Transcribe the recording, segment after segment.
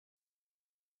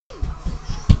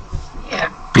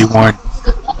Be warned.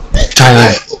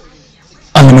 Tyler,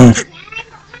 on the move.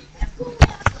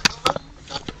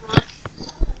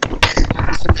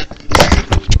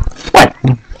 What?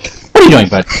 What are you doing,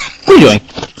 bud? What are you doing?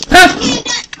 Huh?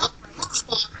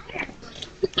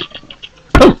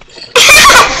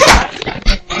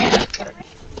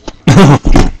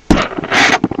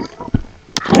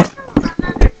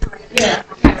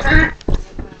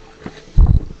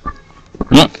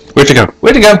 Oh. Where'd you go?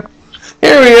 Where'd you go?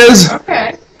 Here he is.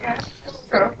 Okay. Yeah.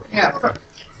 Yeah.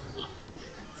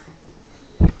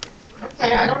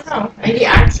 Okay, I don't know. Maybe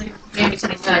actually, maybe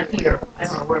something's not here. I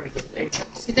don't know where we get it.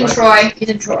 He's in Troy. He's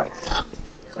in Troy.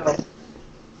 So.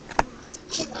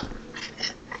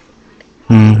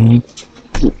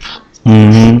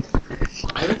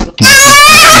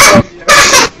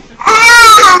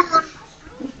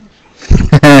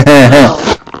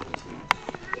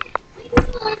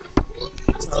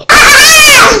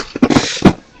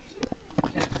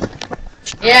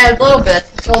 Yeah, a little bit.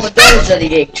 It's all the donuts that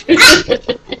he ate.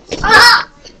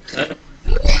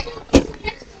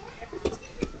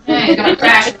 Hey, it's gonna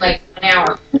crash in like an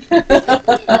hour.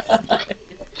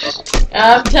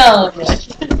 I'm telling you.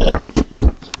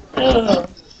 Oh.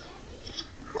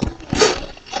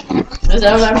 Is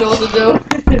that what I'm supposed to do?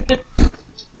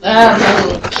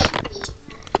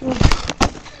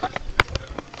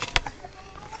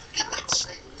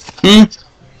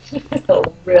 Oh,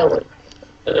 really?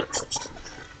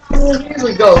 Well, it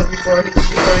usually goes before he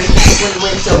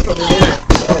wakes up from the dinner.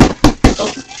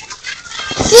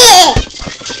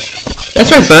 That's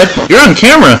right, bud. You're on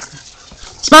camera.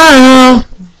 Smile.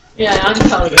 Yeah, I'm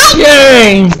telling you.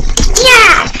 Yay.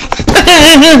 Yeah.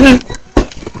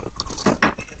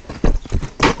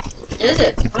 Is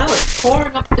it? I was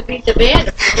pouring up to beat the band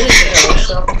a few minutes ago,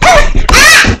 so.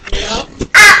 You know?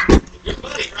 You're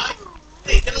funny, right?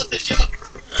 Hey, get off the show.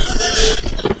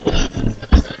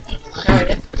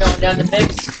 Alright, going down the mix.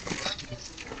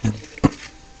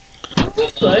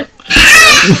 Good.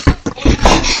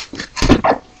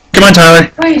 Come on, Tyler.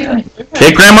 What are you doing?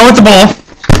 Hit Grandma with the ball.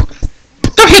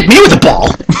 Don't hit me with the ball.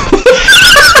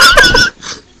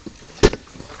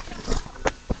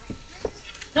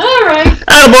 Alright.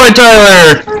 Attaboy,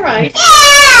 Tyler. Alright.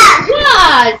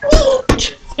 Yeah.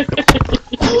 What?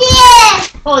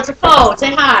 Oh, it's a phone.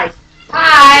 Say hi.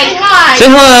 Hi. Say hi. Say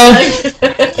hello.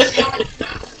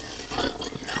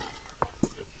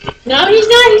 No, he's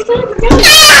not. He's not. No.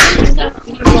 He's not.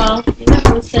 Well, he's not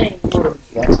going to say words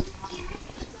yet.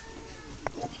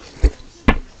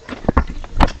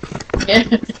 Yeah,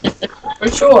 for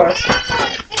sure.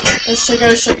 Let's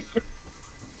go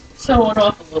showing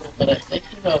off a little bit, I think,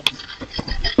 you know.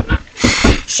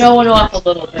 Showing off a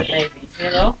little bit, maybe,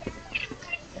 you know?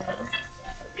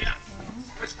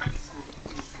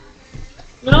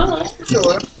 No, that's for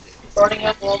sure. Burning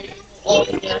up all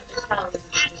the talent.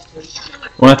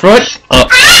 Want to throw it? Oh.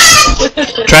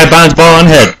 Try Bond's ball on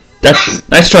head. That's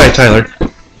nice try, Tyler.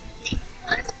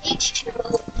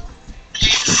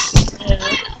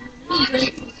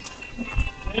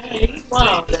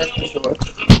 Wow, that's for sure.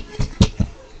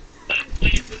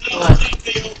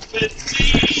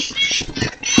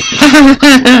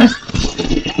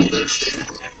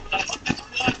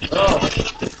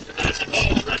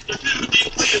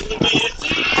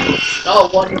 Oh,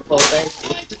 wonderful, thank you.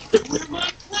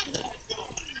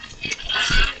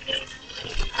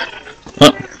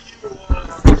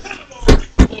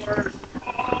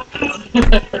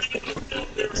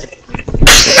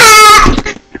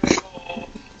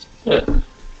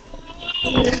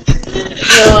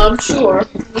 No, I'm sure.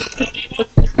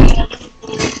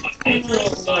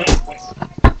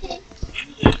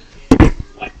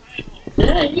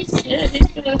 He's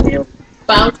gonna feel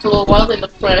bounced a little while in the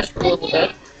flesh for a little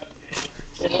bit.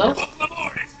 You know?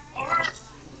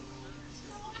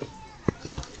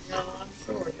 No, I'm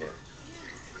sure, dear.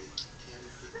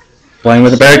 Playing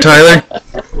with the bag, Tyler?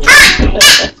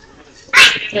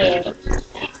 Yeah.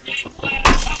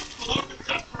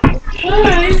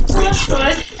 Alright, that's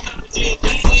good.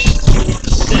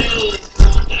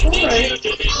 Alright.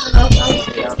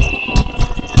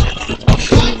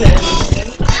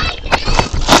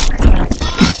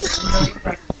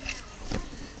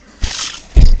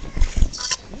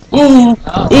 Ooh!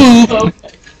 Ooh!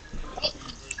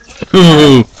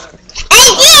 Ooh!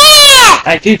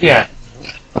 I did that.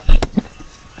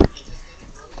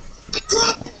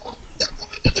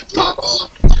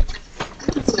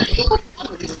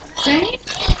 Jane?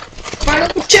 Right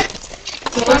up the chip.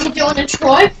 So what are you doing in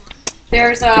Troy?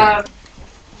 There's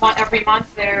every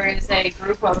month there is a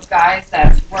group of guys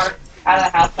that work out of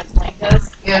the house like Blaine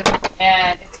does. Yeah.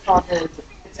 And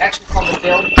it's actually called the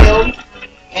Build Guild.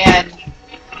 And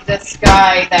this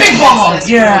guy that Big has ball, this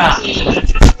yeah. He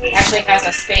actually has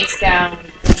a space down in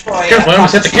Troy. Careful, I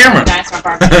almost hit the camera. Dinosaur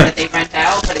farm that they rent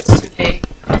out, but it's too big.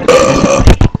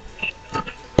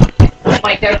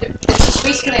 Like it's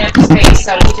basically empty space,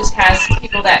 so he just has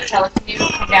people that telecommute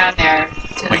come down there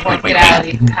to get out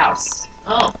of the house.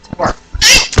 Oh. To work.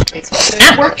 Basically. So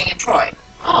he's working in Troy.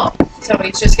 Oh. So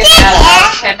he's just getting out of the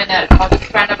house. Him and a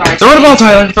friend of ours. Throw the ball,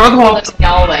 Tyler. Throw the Who ball. lives in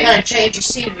Galway. Gotta change your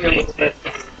scenery a little bit.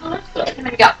 Oh, that's good. And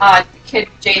then we got the kid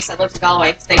Jason lives in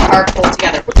Galway. They carpool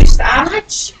together. Would you stop? How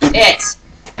much? It.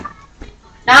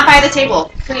 Not by the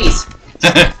table, please.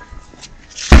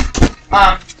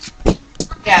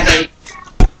 Yeah, they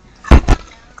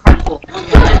carpool.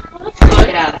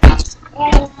 Get out of the house.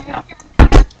 Yeah.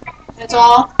 It's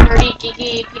all nerdy,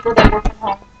 geeky people that work from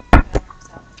home.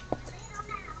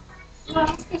 So. Well,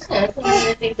 like I said,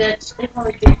 I think that they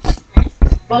probably get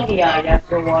buggy-eyed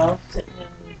after a while, sitting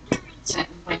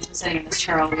Sitting in this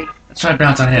chair all week. Let's try to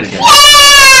bounce on head again. in.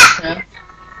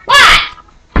 What?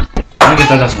 I'll get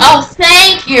that dust. Oh,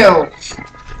 thank you.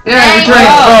 Yeah, Thank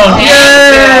returning the phone.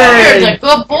 You're Yay! a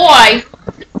good boy.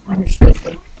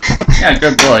 Yeah,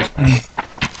 good boy.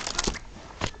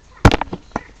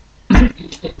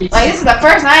 Like, this is the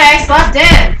first night I slept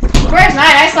in. First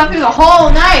night I slept through the whole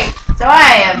night. So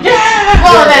I am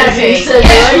full of energy. He said,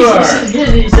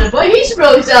 he said, well, he's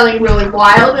really sounding really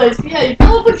wild. I said, yeah, you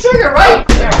fill up with sugar, right?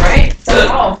 Yeah, right?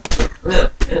 So,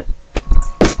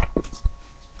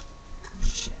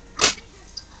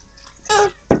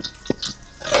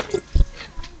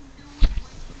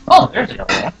 Oh, there's the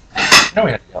yellow one. No,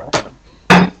 we had the yellow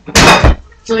one.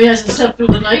 So he hasn't slept through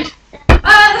the night?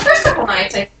 the first couple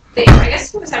nights, I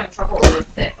guess he was having trouble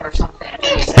with it or something.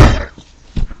 He said,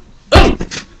 Oh!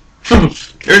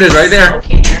 There it is, right there.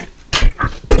 okay, here.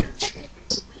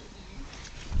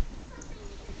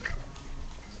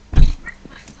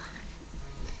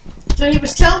 So he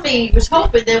was telling me he was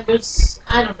hoping there was,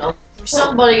 I don't know,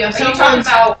 somebody or Are you someone. talking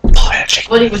about,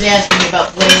 What he was asking me about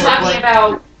are you playing talking with.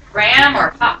 about Ram or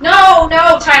Hot? No,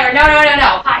 Tyler, no.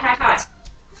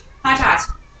 Hot.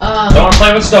 Don't want to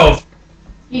play with stove.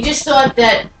 He just thought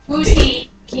that Who's he?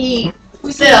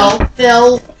 Phil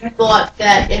thought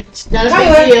that it's not a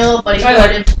Tyler. big deal, but he Tyler.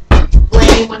 wanted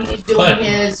blame when he's doing What?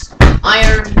 his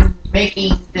iron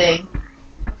making thing.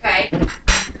 Okay.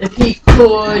 If he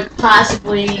could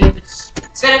possibly, if it's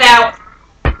Spit it out.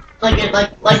 like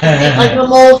a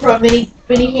mold for a mini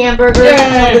hamburger, Yay,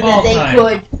 something that ball they time.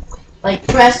 could like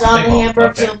press on Big the ball, hamburger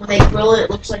okay. so when they grill it, it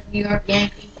looks like New York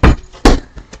Yankee. And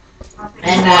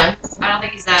And I don't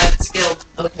think he's that skilled.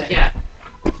 Okay. Yeah.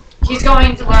 He's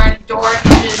going to learn door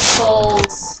hinges,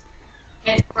 pulls,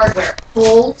 and hardware.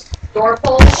 Pulls? Door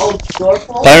pulls, Oh, door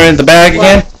pulls? Tyler in the bag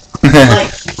again?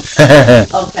 Like,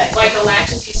 okay. like the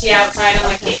latches you see outside of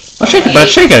like the. Well, shake it, but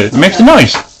shake it. It makes a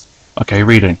noise. Okay,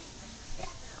 reading.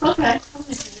 Okay. I don't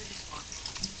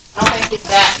think it's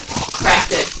that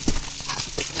crafted.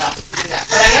 No, do that.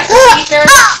 But I guess the speaker.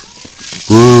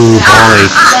 Ooh, boy.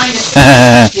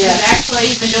 He's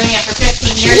actually been doing it for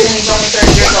 15 years and he's only 30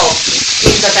 years old.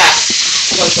 He's the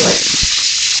best. Locally.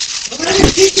 What are your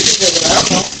teachers doing? I don't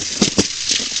know.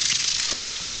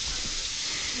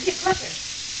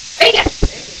 Bacon.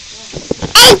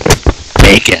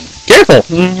 Bacon. Careful.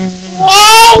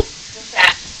 What's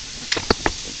that?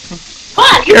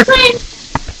 What? You're playing?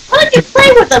 Why don't you play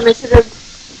with them instead of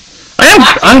I am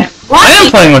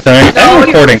playing with them. No, I'm you're-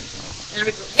 recording.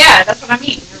 Yeah, that's what I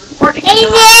mean. You're recording.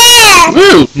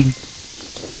 Woo!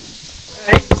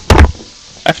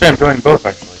 Actually, I'm doing both,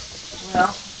 actually.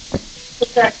 Well,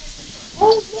 okay.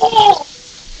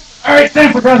 Alright,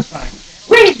 time for gun time.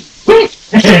 Wait! Wait!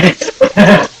 does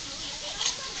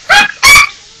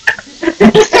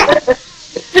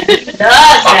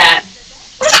that?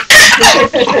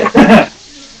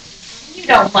 You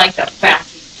don't like the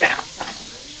bouncy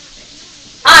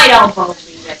bounce. I don't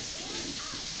believe it.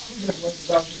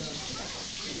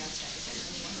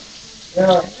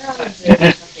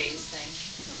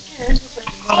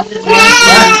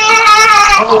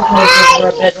 For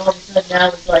a bit, all of a sudden now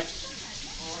it's like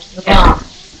the bomb.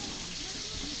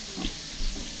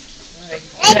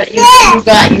 You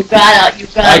got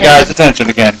I got his attention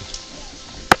again.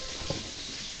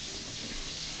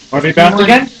 Want to be bounced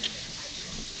again?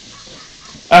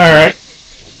 Alright.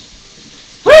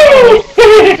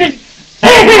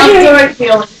 How's Dory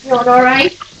feeling? Feeling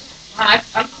alright?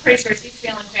 I'm pretty sure she's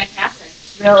feeling fantastic.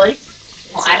 Really?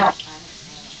 Well, I don't.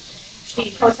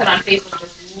 She posted on Facebook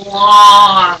this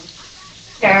long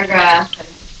paragraph.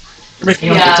 You're making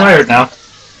me Yeah. tired now.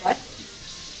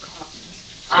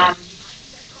 Um,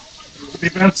 Be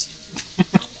bounced.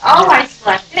 oh, I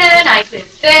slept in, I did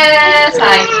this,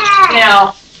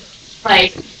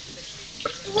 like,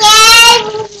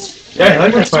 Yeah, you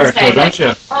like that fire too, don't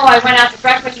you? oh, I went out to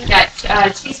breakfast and got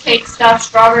cheesecake stuff,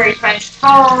 strawberry French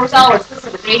toast. Oh, it's good for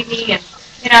the baby, and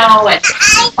you know, and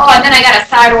oh, and then I got a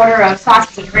side order of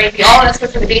sausage and gravy. Oh, that's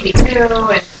good for the baby too,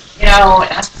 and you know,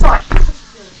 and so on.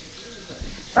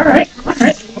 All right. But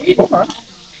I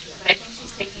think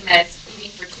she's taking that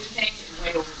eating for two things way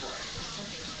overboard.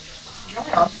 You're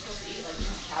only supposed to eat like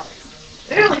 2 calories.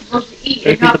 They're only supposed to eat.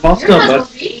 Gotta keep the boss You're down, not bud.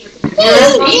 supposed to eat. You're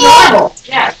supposed to eat normal.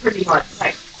 Yeah, pretty much.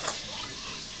 Like.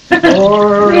 Tanya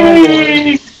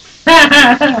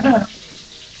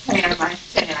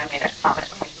and I made a comment.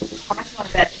 Like, how much you want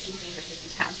to bet that she's eating for 50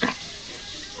 pounds?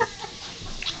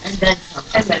 And then some.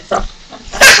 And then some.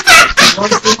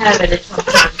 Once you have it, it's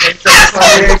sometimes it's just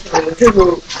harder to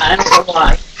move. I don't know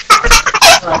why.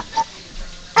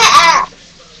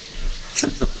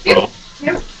 Cute.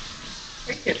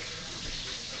 Very cute.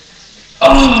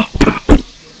 Oh.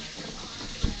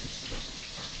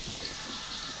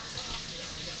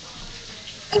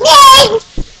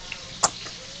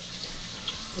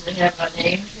 Do they have a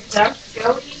name picked out?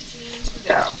 Jody Jean to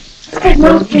go.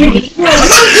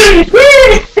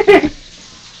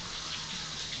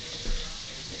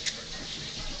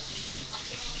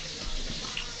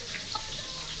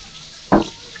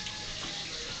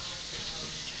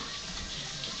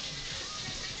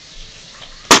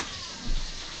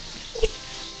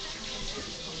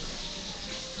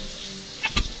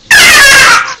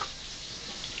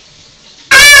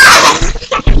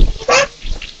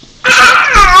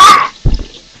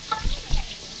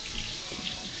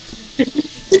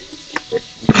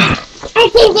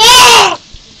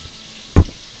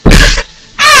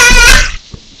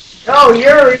 Oh,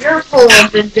 you're full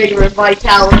of vigor and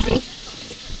vitality.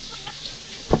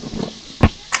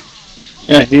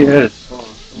 Yeah, he is.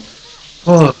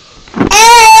 Oh,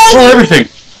 everything.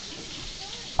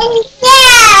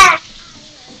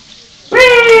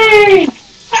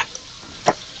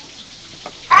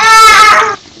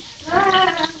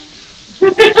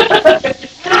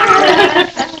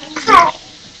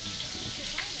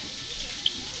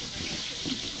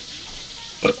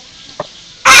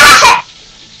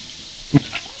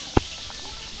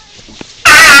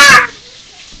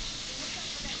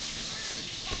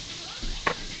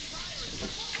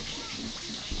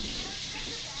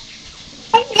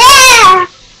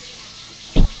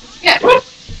 Yeah.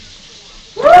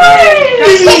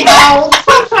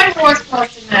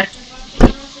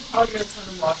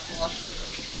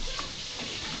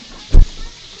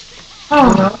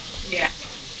 Oh, Yeah.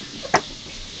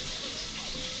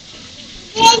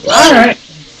 All right.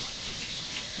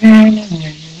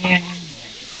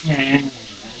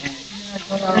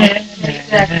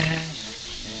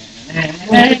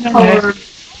 multicolored.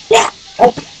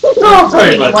 Oh,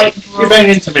 sorry, bud. White You bang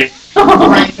into me.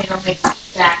 blanket, it'll make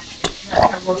that.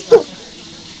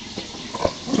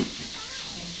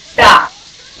 Stop.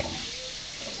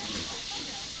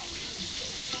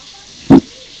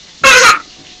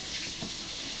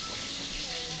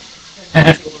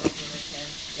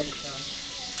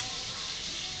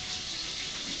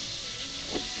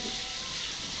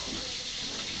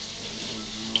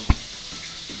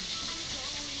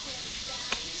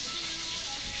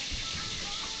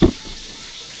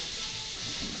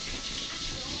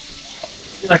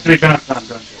 You like to be bounced on,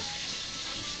 don't you?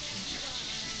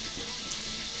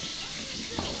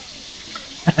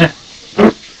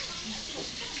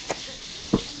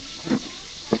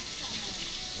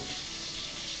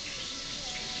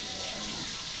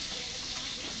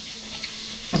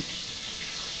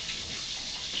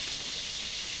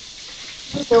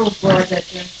 Those boys that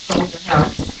just sold the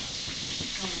house.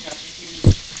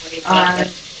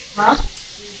 Huh?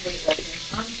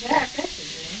 Yeah, thank you,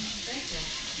 Jane. Thank you.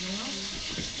 You know?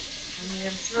 I mean,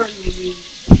 I'm sure you'd be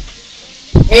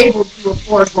able to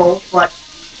afford both, but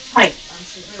tight. I'm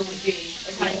sure It would be,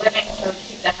 if I'm living to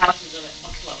keep the houses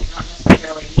afloat, not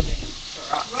necessarily living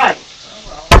for us. Right.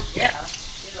 Oh, well, yeah.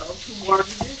 You know, 2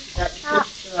 mortgages, that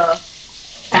puts,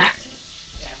 taxes.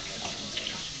 Yeah.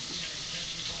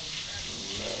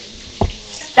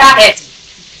 Stop it!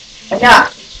 Yeah.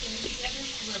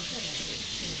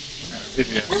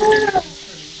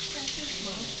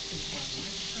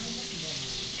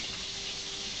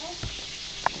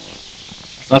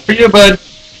 It's not for you, bud.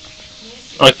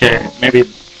 Okay, maybe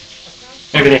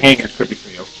the hanger could be for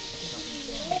you.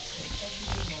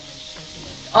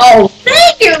 Oh,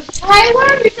 thank you,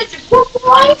 Tyler. You're such a good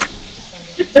boy.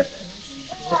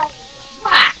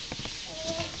 What?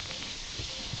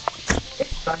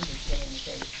 It's fun to say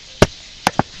anything.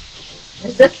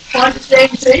 Is this fun to say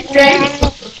anything, Jane?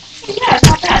 Yeah, it's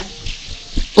not bad.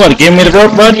 What, give me the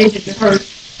rope, bud? It hurts.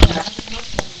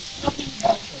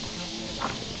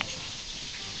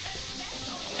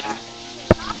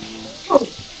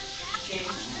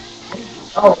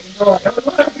 You're a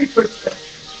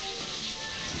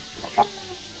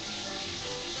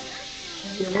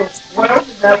little spoiled,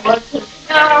 is that what?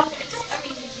 No, it's, I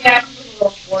mean, yeah, she's a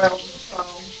little spoiled, so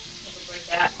something like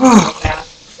that.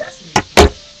 Sesame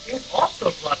is also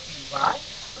brought to you by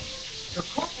the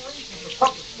Corporation for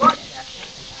Public Broadcasting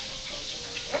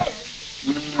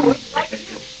and Viewers Like You.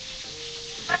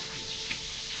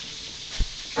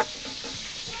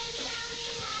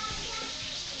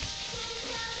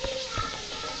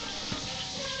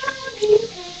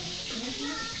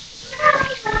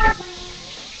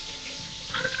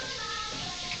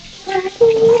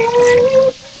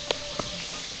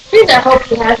 Geez, I hope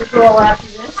she has a girl after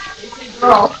this. It's a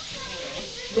girl.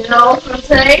 You know what I'm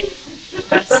saying?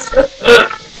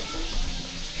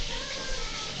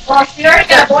 Well, she already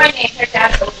got a boy named her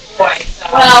dad was a boy, so.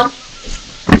 Well,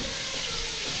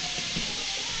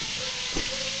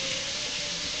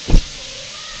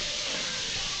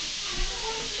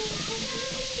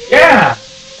 Yeah!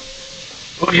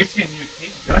 Oh, you've seen a new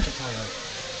cake, gotcha, Tyler.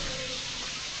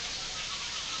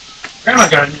 Grandma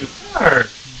got a new car.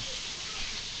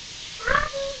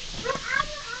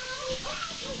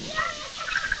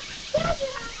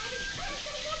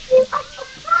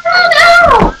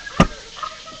 no!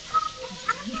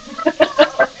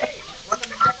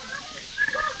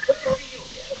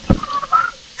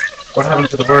 What happened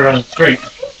to the word on the street?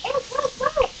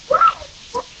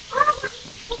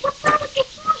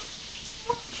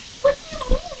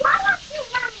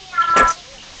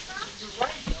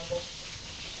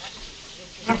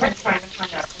 I've been trying to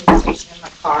find out conversation in my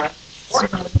car.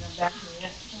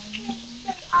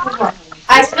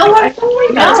 I still want to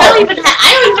no. I don't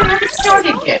even have it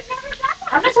started yet.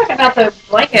 I'm not talking about the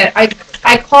blanket.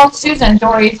 I called Susan,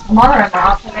 Dory's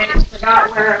mother-in-law, and I just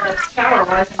forgot where the shower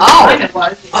was and what time it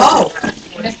was. Oh.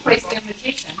 I misplaced the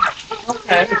invitation.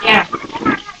 Okay. Yeah.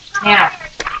 Yeah.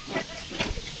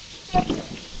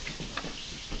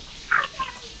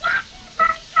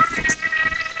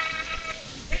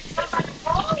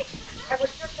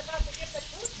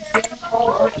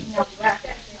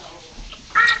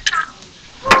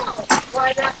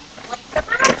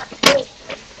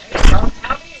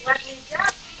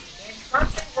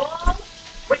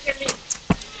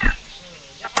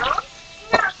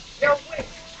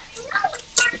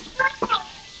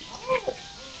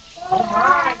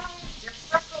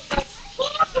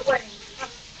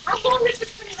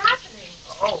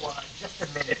 Just a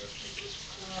minute.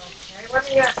 Okay, let me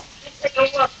take a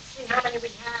look, see how many we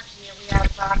have here. We have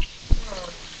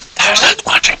Tyler's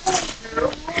watching.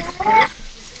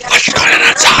 Like you're going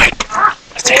outside.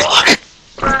 Let's take a look.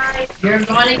 You're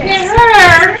going to get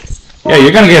hurt. Yeah,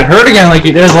 you're gonna get hurt again like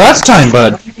you did last time,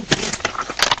 bud.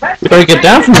 You better get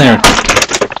down from there.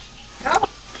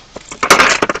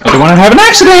 I don't want to have an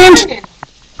accident.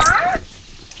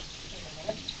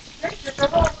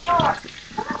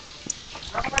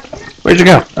 Where'd you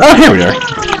go? Oh, here we are.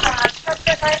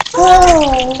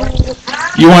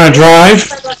 You want to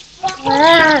drive?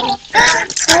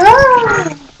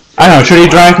 I don't know. Should he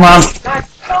drive, Mom?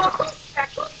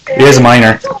 He is a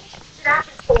minor.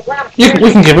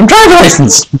 We can give him driver's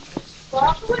license.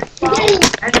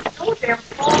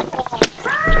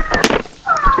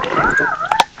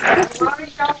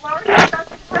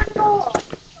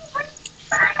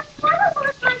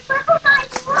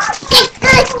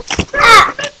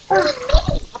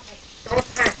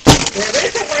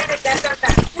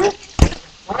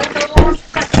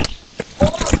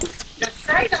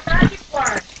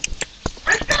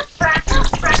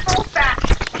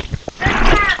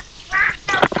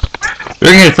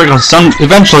 You're gonna get freckles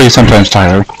eventually sometimes,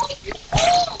 Tyler.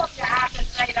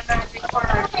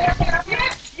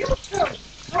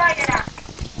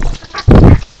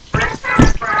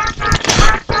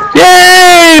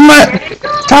 Yay!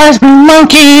 Tyler's been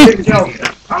monkey!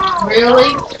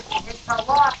 Really?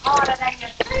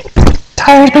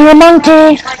 Tyler's been a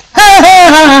monkey! Ha ha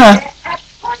ha!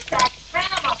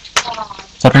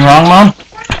 Something wrong, Mom?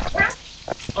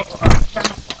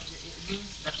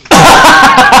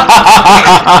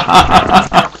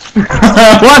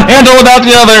 One handle without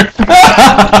the other.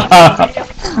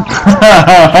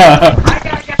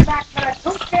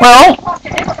 Well,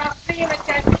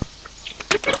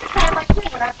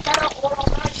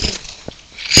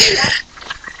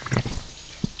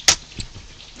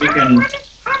 we can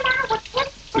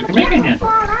make it handle.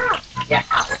 Yeah.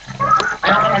 I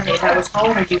don't have any. If I was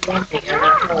home, I'd do one thing.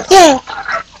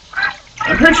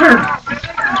 I'm pretty sure.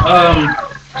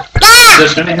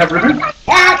 Does Jenny have ribbon?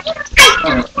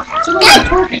 Oh, so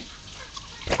that's working.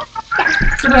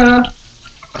 Ta-da!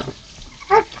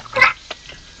 All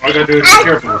I gotta do is be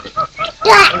careful with it.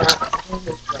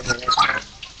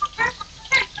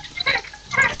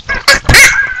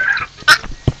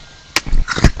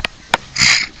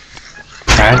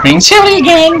 guy's being silly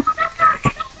again.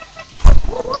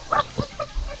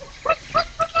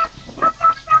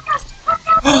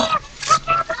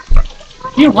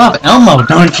 You love Elmo,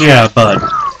 don't you, bud?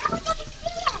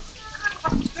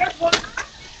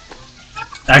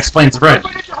 That explains the bread.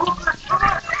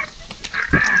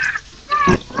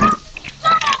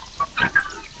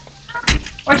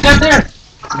 What's that there?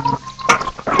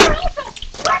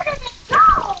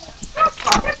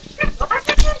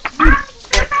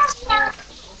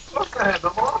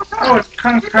 Oh, it's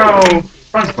Conco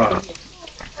SpongeBob.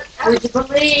 Would you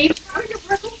believe?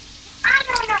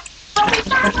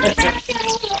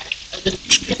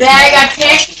 The bag I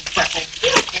picked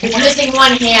is missing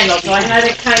one handle, so I had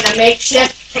to kind of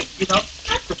makeshift. You know,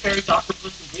 the fairy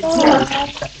octopus and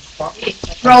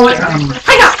Throw it. I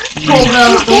got pulled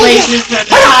out the laces and the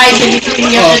ties in between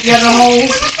the other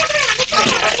holes.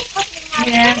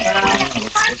 Yeah.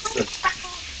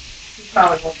 he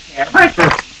probably won't care.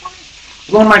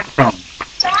 Blow microphone.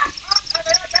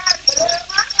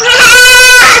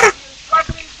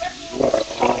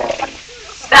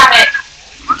 Stop it.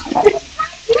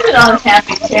 You're an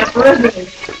unhappy camper, isn't he?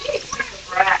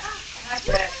 Brat. That's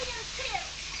it.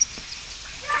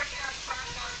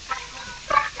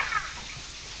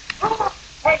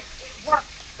 Hey, it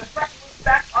worked. The breakfast was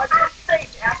back on your stage,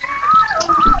 Abby.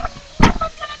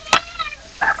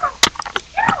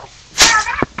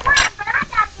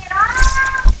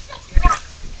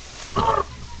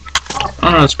 Oh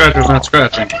no, the scratcher's not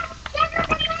scratching.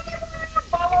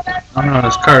 Oh no,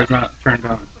 this car is not turned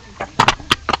on.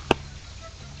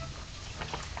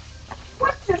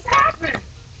 What just happened?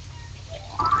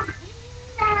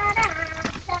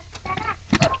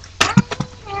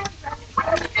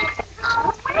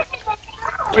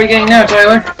 What are you getting now,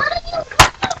 Tyler?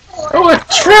 Oh, a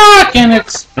truck, and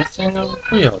it's missing a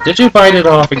wheel. Did you bite it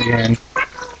off again?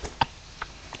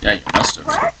 Yeah, you must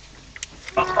have.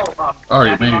 Oh,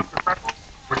 you mean?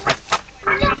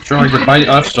 Sure, you bite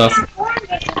off stuff.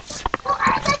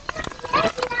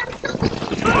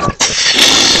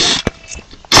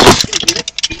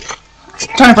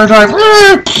 Time for a drive.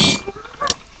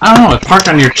 I don't know, it parked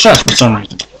on your chest for some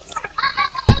reason.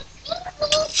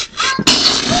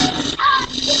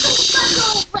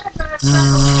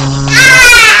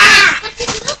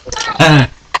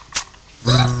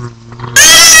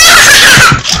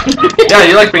 Yeah,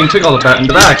 you like being tickled in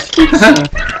the back. You're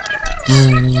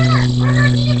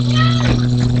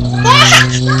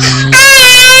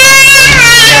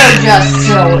just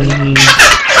silly.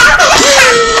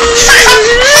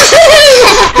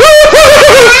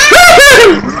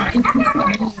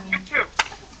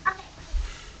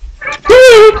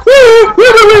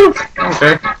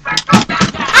 Okay.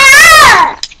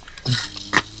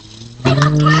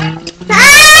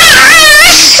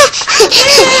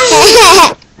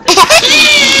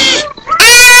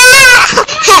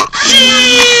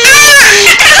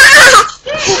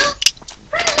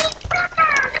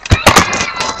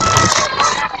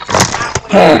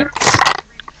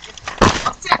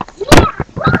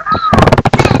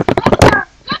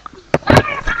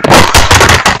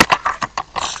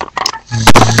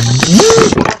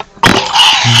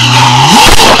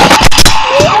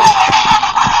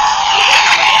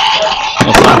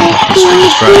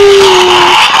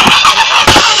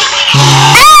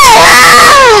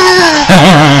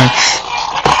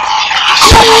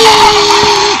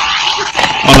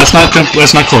 Oh, let's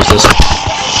not close this.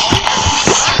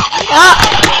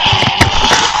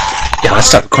 Yeah, let's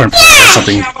stop recording for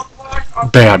something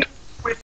bad.